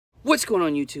What's going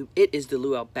on, YouTube? It is the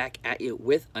Luau back at you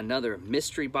with another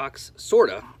mystery box,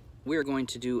 sorta. We're going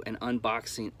to do an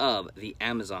unboxing of the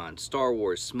Amazon Star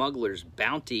Wars Smugglers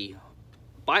Bounty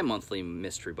bi-monthly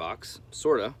mystery box,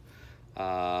 sorta.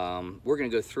 We're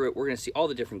going to go through it. We're going to see all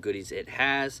the different goodies it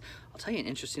has. I'll tell you an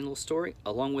interesting little story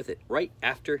along with it right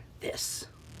after this.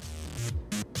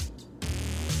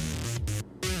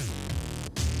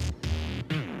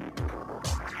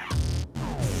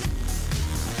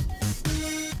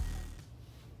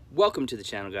 Welcome to the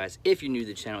channel, guys. If you're new to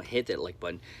the channel, hit that like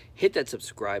button, hit that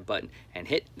subscribe button, and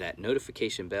hit that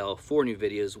notification bell for new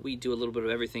videos. We do a little bit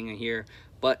of everything in here,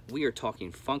 but we are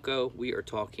talking Funko. We are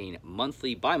talking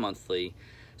monthly, bi-monthly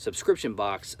subscription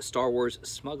box Star Wars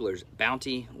Smugglers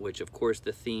Bounty, which of course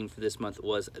the theme for this month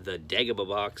was the Dagobah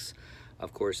box.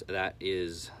 Of course, that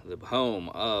is the home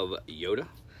of Yoda.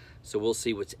 So we'll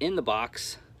see what's in the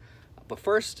box. But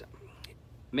first,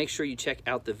 make sure you check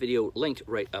out the video linked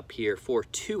right up here for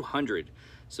 200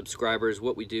 subscribers.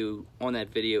 What we do on that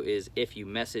video is if you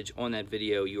message on that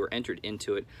video, you are entered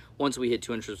into it. Once we hit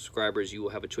 200 subscribers, you will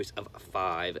have a choice of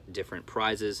 5 different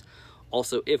prizes.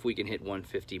 Also, if we can hit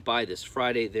 150 by this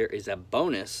Friday, there is a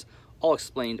bonus all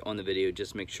explained on the video.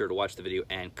 Just make sure to watch the video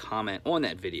and comment on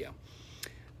that video.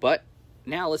 But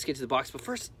now let's get to the box. But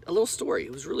first, a little story.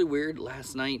 It was really weird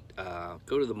last night.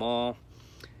 Go to the mall,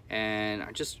 and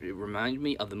it reminded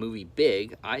me of the movie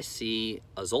B.I.G. I see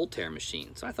a Zoltaire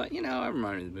machine. So I thought, you know, I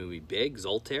reminded me of the movie B.I.G,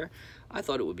 Zoltaire. I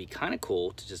thought it would be kind of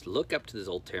cool to just look up to the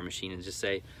Zoltaire machine and just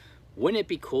say, wouldn't it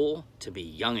be cool to be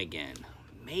young again?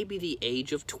 Maybe the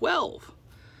age of 12.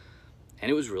 And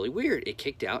it was really weird. It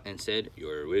kicked out and said,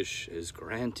 your wish is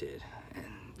granted. And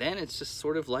then it's just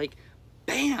sort of like,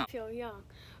 bam! I feel young.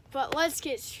 But let's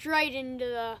get straight into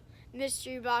the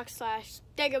mystery box slash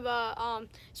Dagobah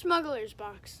Smugglers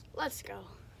box. Let's go.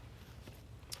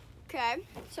 Okay,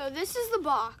 so this is the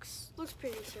box. Looks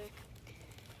pretty sick.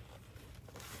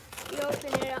 You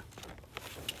open it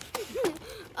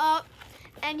up.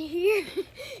 And here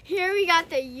we got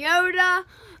the Yoda.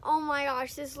 Oh my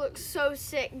gosh, this looks so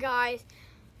sick, guys.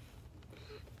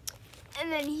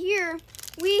 And then here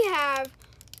we have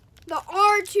the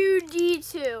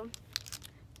R2-D2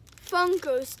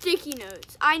 Funko sticky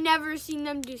notes. I never seen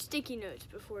them do sticky notes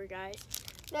before, guys.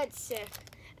 That's sick.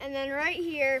 And then right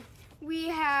here we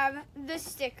have the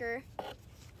sticker.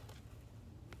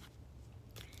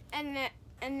 And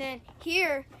then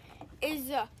here is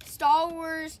the Star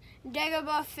Wars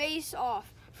Dagobah face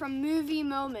off from Movie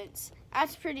Moments.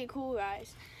 That's pretty cool,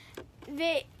 guys.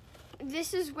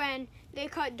 This is when they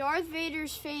cut Darth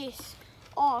Vader's face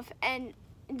off and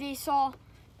they saw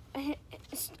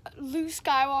Luke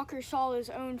Skywalker saw his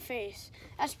own face.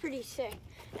 That's pretty sick.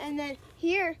 And then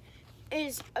here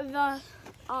is the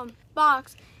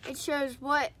box. It shows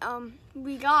what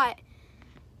we got.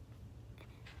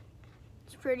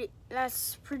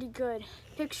 That's pretty good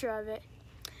picture of it.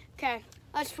 Okay,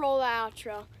 let's roll the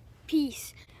outro.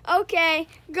 Peace. Okay,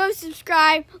 go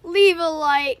subscribe, leave a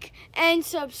like, and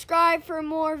subscribe for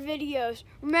more videos.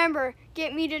 Remember,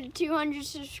 get me to 200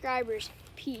 subscribers.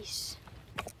 Peace.